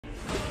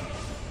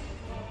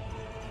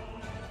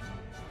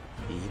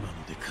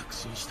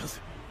心したぜ。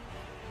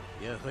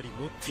やはり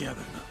持ってやが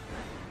るな、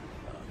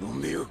あの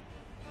目を。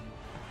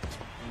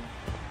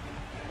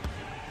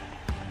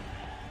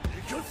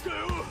行かすかよ。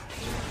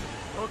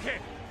オッケー。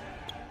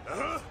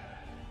ああ、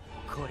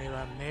これ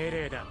は命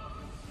令だ。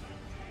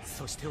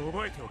そして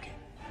覚えておけ。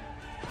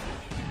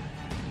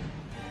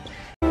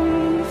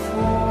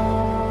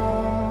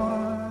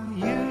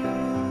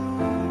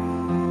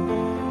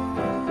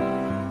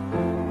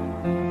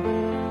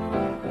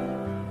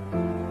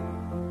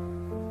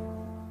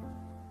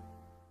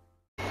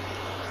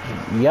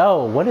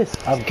Yo, what is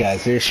up,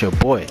 guys? It's your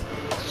boy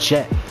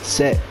Jet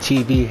Set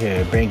TV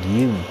here, bringing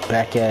you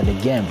back at it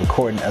again,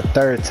 recording a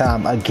third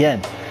time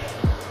again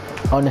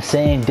on the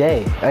same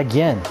day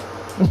again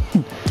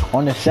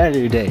on the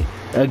Saturday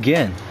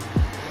again.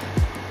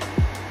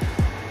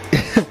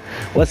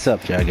 What's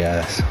up, y'all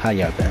guys? How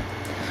y'all been?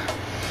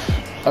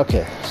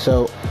 Okay,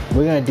 so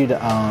we're gonna do the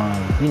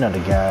you know, the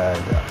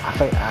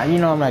guy, you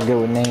know I'm not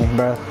good with names,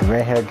 bro. The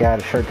red hair guy,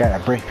 the short guy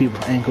that breaks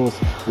people's ankles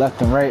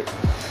left and right.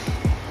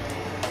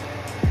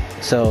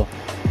 So,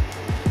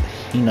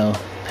 you know,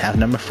 have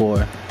number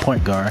 4,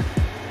 point guard.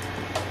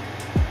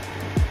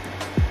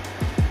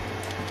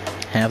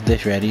 Have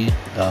this ready.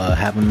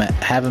 Have him at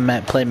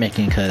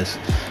playmaking, cause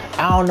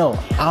I don't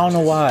know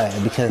why.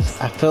 Because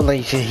I feel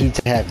like he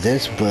should have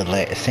this, but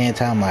like at the same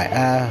time, like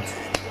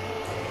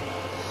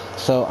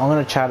So I'm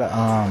gonna try to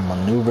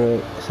maneuver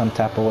it some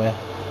type of way.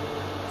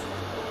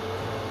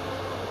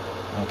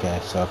 Okay,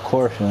 so of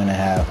course we're gonna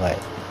have like,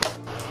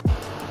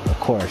 of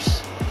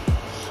course.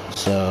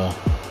 So.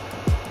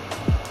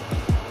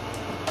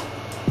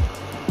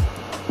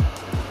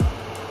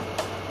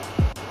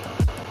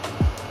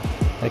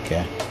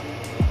 Okay.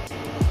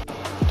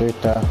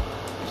 Just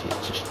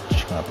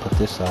gonna put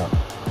this up.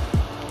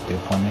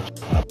 3-pointer.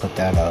 Gonna put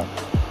that up.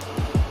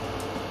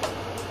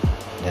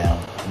 Down.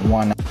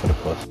 1 for the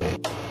post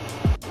fade.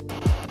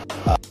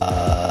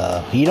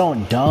 He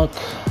don't dunk,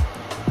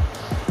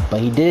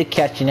 but he did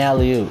catch an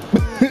alley-oop.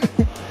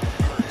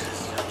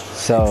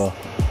 So,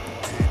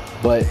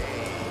 but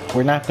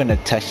we're not gonna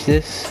touch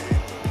this.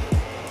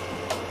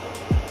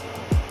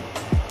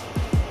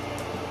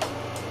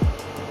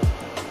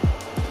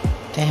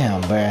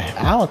 Damn, bro.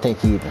 I don't think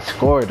he even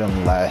scored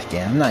them last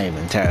game. I'm not even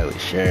entirely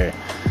sure.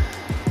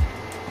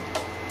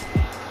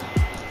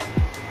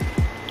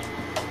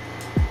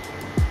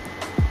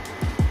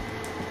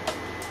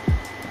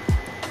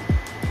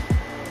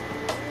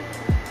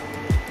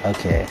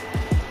 Okay.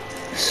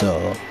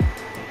 So.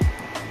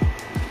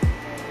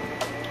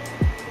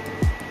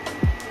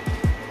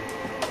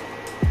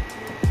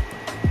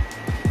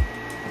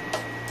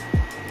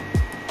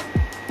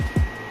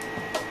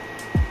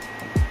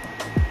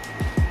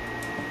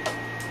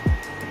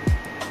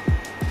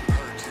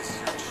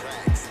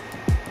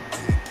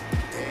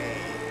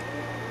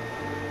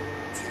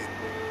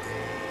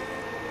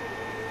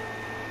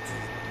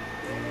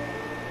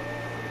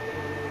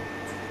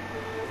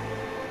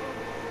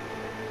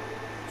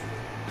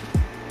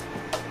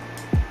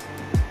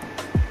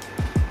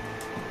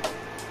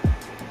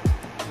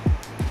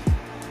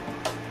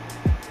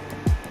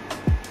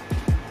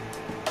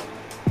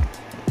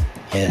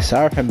 Yeah,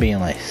 sorry for being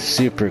like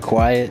super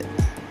quiet,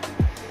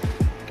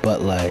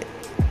 but like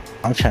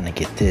I'm trying to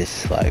get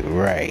this like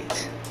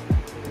right.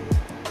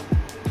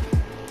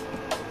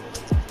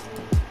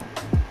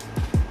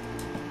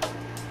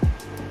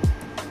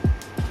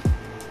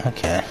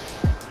 Okay.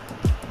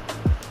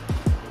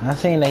 I'm not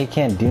saying that he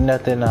can't do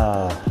nothing.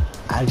 I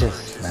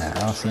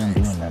don't see him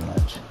doing that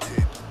much.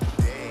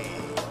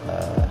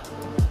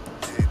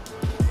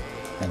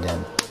 And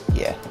then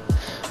yeah.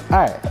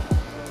 All right.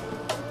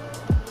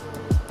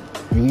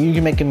 You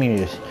can make him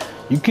his.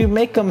 You can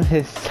make him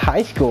his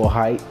high school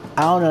height.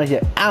 I don't know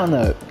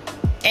if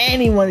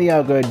any one of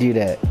y'all gonna do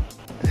that.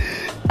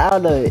 I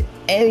don't know if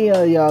any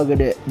of y'all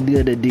gonna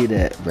do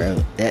that, bro.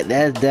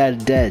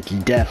 That's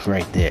death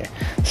right there.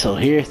 So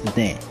here's the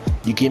thing: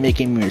 you can make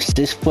him your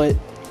 6 foot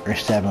or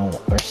 7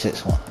 or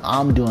 6'1".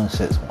 I'm doing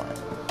 6'1"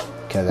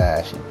 because I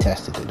actually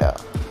tested it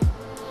out.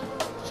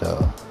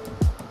 So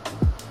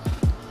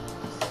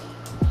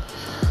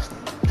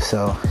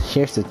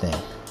here's the thing.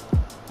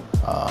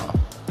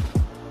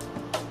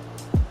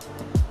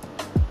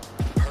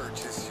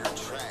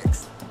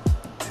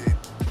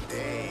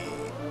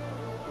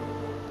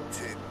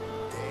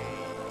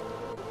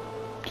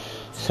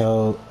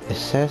 So it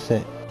says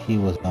that he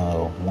was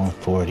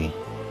 140.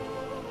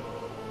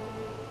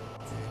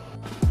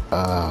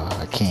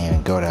 I can't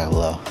even go that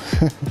low.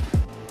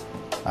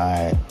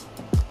 Alright,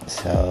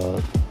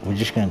 so we're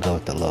just gonna go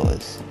with the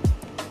lowest.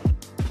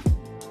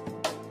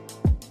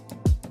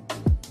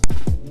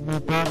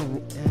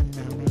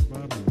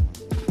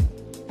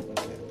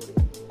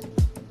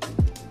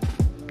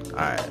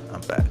 Alright,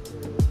 I'm back.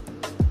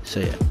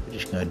 So yeah, we're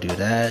just gonna do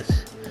that.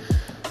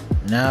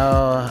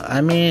 Now,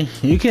 I mean,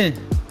 you can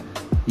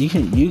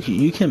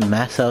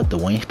max out the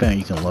wingspan, or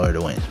you can lower the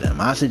wingspan.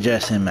 My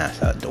suggestion,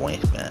 max out the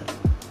wingspan.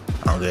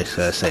 I'm just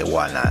gonna say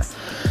why not.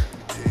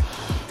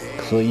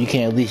 So you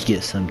can at least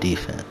get some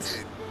defense,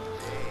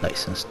 like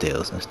some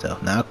steals and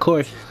stuff. Now of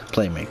course,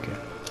 playmaker.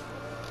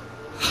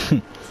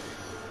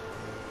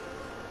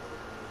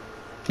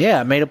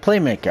 Yeah, I made a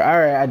playmaker.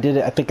 Alright, I did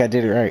it. I think I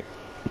did it right.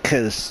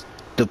 Because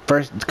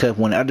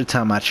when the other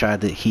time I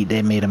tried it,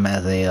 they made him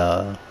as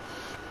a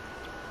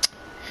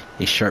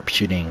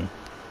sharpshooting,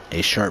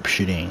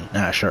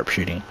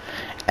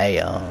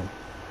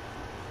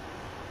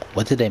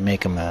 what did they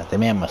make him as? They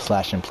made him a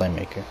slashing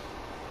playmaker.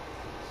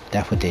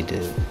 That's what they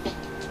did.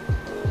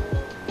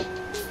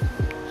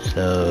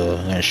 So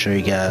I'm gonna show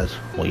you guys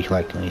what he's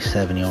like when he's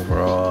 70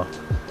 overall.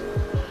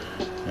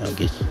 You know,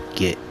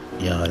 get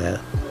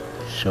that.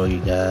 Show you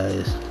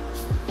guys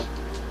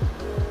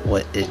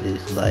what it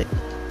is like.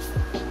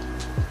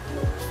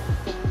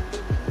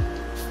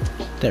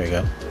 There we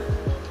go.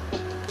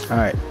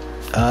 Alright.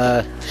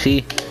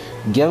 See,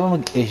 give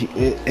him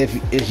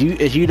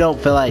if you don't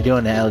feel like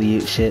doing the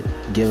alley-oop shit,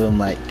 give him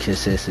like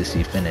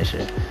consistency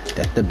finisher.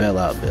 That's the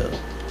bailout build.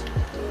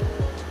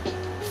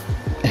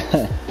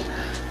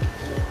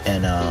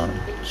 And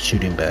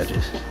shooting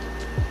badges.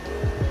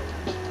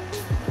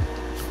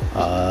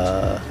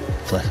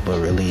 Flexible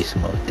release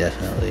mode,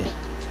 definitely.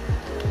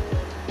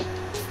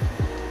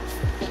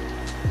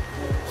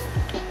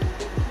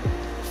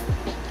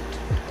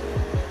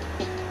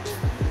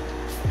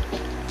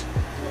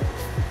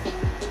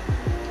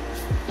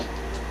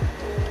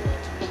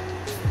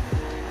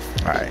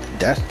 Alright,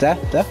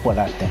 that's what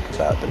I think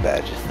about the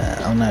badges,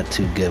 man. I'm not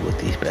too good with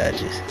these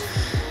badges.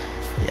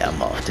 Yeah,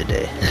 I'm off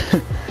today.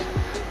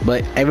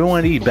 But every one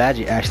of these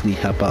badges actually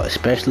help out,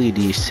 especially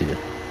these two.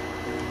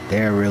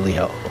 They're really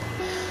helpful.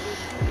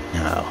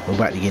 Now, we're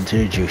about to get into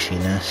the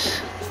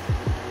juiciness.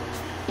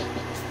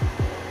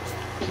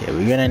 Yeah,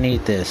 we're gonna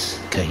need this,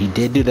 because he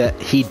did do that.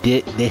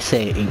 They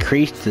say,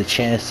 increase the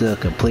chance of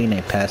completing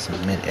a pass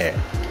in mid-air.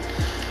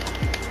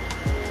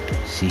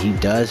 See, he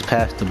does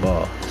pass the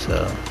ball,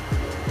 so.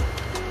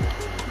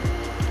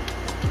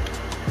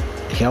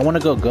 If y'all want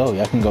to go,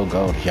 y'all can go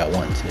if y'all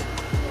want to.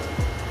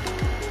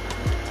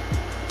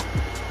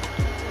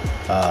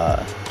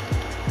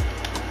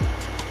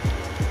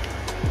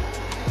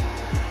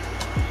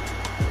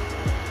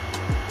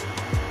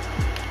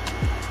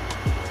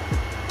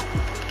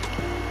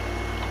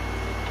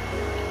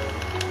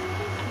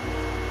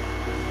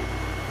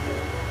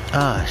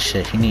 Ah,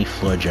 shit, he need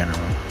floor general.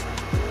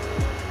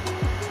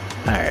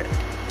 Alright,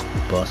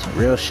 ball some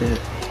real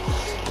shit.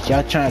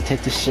 Y'all trying to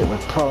take this shit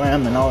with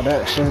Pro-Am and all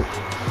that shit?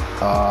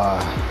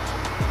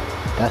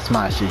 That's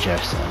my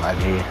suggestion, my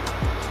G.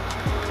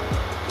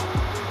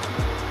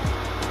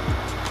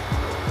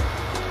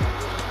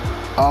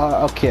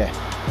 Okay,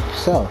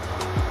 so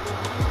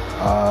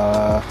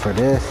for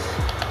this,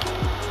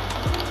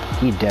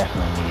 he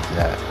definitely needs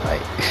that.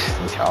 Like,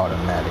 it's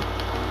automatic.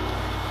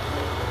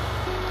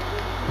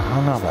 I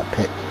don't know about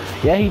pick.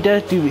 Yeah, he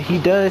does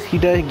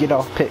get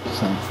off pick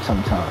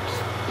sometimes.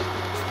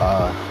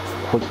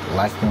 Quick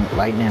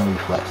lightning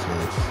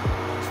reflexes.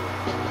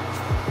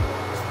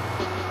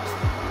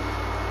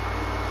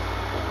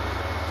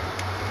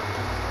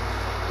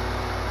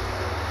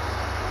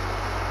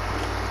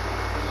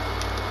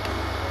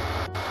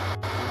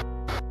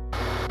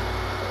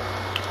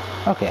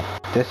 Okay,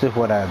 this is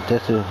for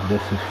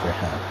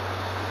him.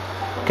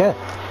 Okay.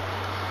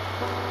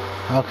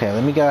 Okay,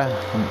 let me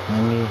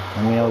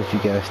know what you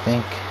guys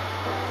think.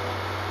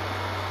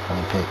 Let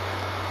me pick.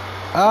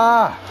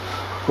 Ah!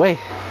 Wait.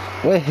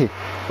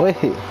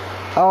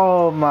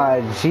 Oh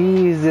my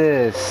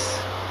Jesus.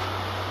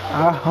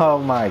 Oh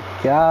my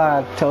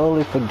God,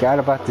 totally forgot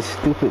about this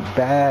stupid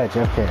badge.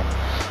 Okay.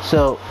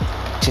 So,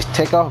 just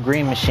take off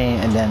green machine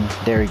and then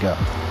there we go.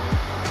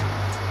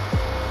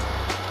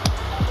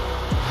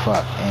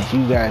 Fuck, and if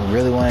you guys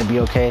really want to be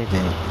okay,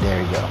 then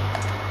there you go.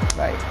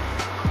 Like,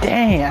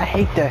 dang, I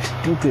hate that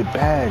stupid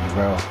badge,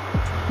 bro.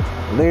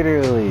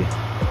 Literally.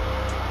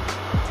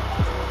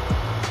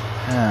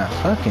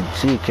 Fucking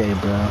TK,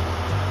 bro.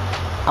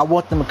 I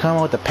want them to come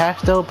out with the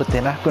patch though, but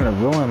they're not gonna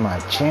ruin my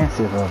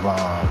chances of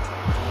I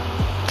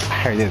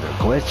heard there's a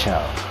glitch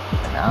out,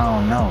 and I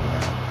don't know,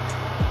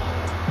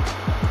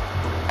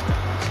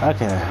 man.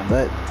 Okay,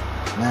 but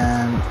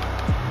man,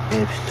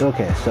 it's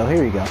okay. So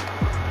here we go.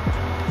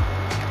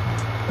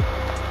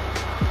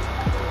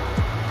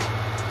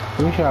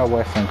 Who's our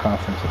Western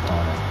Conference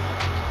opponent?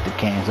 The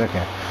Canes,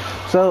 okay.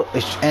 So,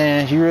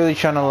 and you really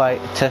trying to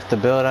like test the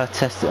build out,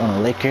 test it on the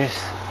Lakers,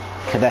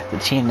 because that's the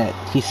team that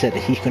he said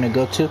that he's going to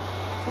go to.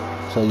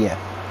 So yeah.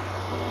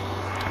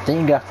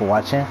 Thank you guys for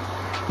watching.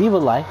 Leave a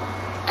like,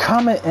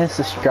 comment, and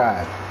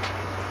subscribe.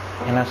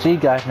 And I'll see you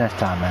guys next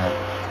time, man.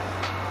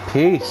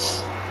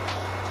 Peace.